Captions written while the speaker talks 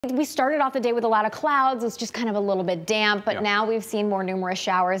We started off the day with a lot of clouds. It's just kind of a little bit damp, but now we've seen more numerous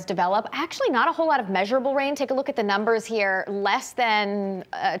showers develop. Actually, not a whole lot of measurable rain. Take a look at the numbers here. Less than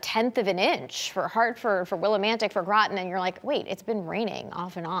 1/10 of an inch for Hartford, for Willimantic, for Groton. And you're like, wait, it's been raining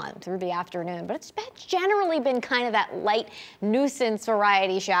off and on through the afternoon. But it's generally been kind of that light nuisance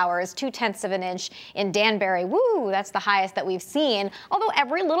variety showers. 2/10 of an inch in Danbury. Woo, that's the highest that we've seen. Although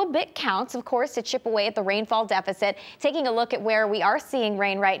every little bit counts, of course, to chip away at the rainfall deficit. Taking a look at where we are seeing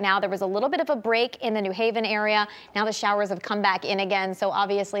rain right now, there was a little bit of a break in the New Haven area. Now the showers have come back in again, so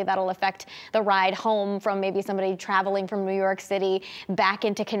obviously that'll affect the ride home from maybe somebody traveling from New York City back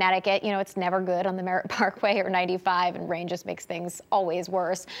into Connecticut. You know, it's never good on the Merritt Parkway or 95, and rain just makes things always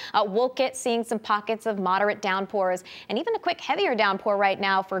worse. Wolcott seeing some pockets of moderate downpours, and even a quick heavier downpour right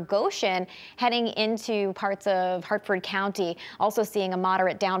now for Goshen heading into parts of Hartford County. Also seeing a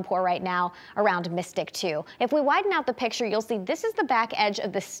moderate downpour right now around Mystic too. If we widen out the picture, you'll see this is the back edge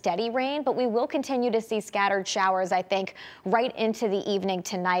of the steady rain, but we will continue to see scattered showers, I think, right into the evening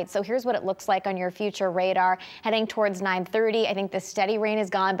tonight. So here's what it looks like on your future radar. Heading towards 9:30, I think the steady rain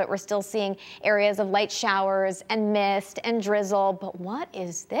is gone, but we're still seeing areas of light showers and mist and drizzle. But what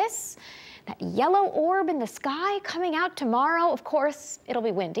is this? That yellow orb in the sky coming out tomorrow. Of course, it'll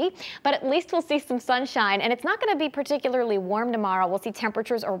be windy, but at least we'll see some sunshine, and it's not going to be particularly warm tomorrow. We'll see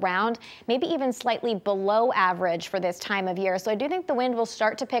temperatures around, maybe even slightly below average for this time of year. So I do think the wind will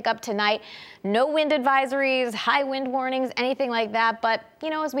start to pick up tonight. No wind advisories, high wind warnings, anything like that. But, you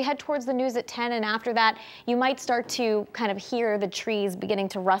know, as we head towards the news at 10 and after that, you might start to kind of hear the trees beginning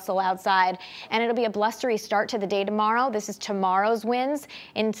to rustle outside, and it'll be a blustery start to the day tomorrow. This is tomorrow's winds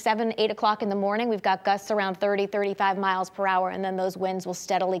in 7, 8 o'clock in the morning. We've got gusts around 30, 35 miles per hour, and then those winds will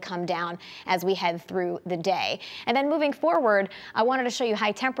steadily come down as we head through the day. And then moving forward, I wanted to show you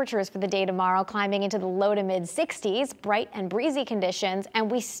high temperatures for the day tomorrow, climbing into the low to mid 60s, bright and breezy conditions,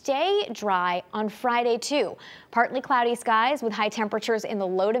 and we stay dry on Friday too. Partly cloudy skies with high temperatures in the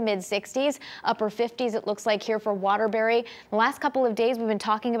low to mid 60s, upper 50s it looks like here for Waterbury. The last couple of days we've been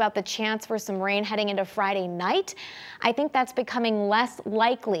talking about the chance for some rain heading into Friday night. I think that's becoming less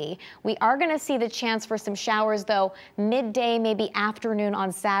likely. We are going to see the chance for some showers though midday, maybe afternoon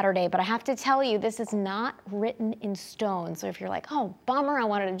on Saturday, but I have to tell you this is not written in stone. So if you're like, oh bummer, I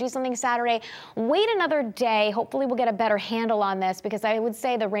wanted to do something Saturday, wait another day. Hopefully we'll get a better handle on this, because I would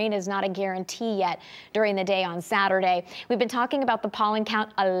say the rain is not a guarantee yet during the day on Saturday. We've been talking about the pollen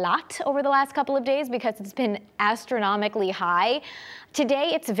count a lot over the last couple of days because it's been astronomically high.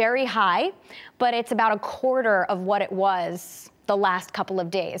 Today it's very high, but it's about a quarter of what it was the last couple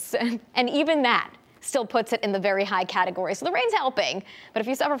of days. And even that still puts it in the very high category. So the rain's helping, but if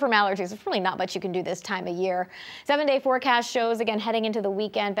you suffer from allergies, there's really not much you can do this time of year. 7-day forecast shows, again, heading into the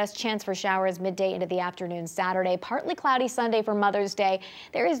weekend, best chance for showers midday into the afternoon Saturday. Partly cloudy Sunday for Mother's Day.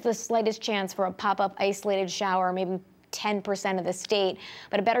 There is the slightest chance for a pop-up isolated shower, maybe 10% of the state,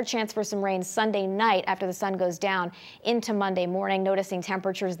 but a better chance for some rain Sunday night after the sun goes down into Monday morning. Noticing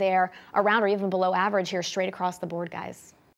temperatures there around or even below average here straight across the board, guys.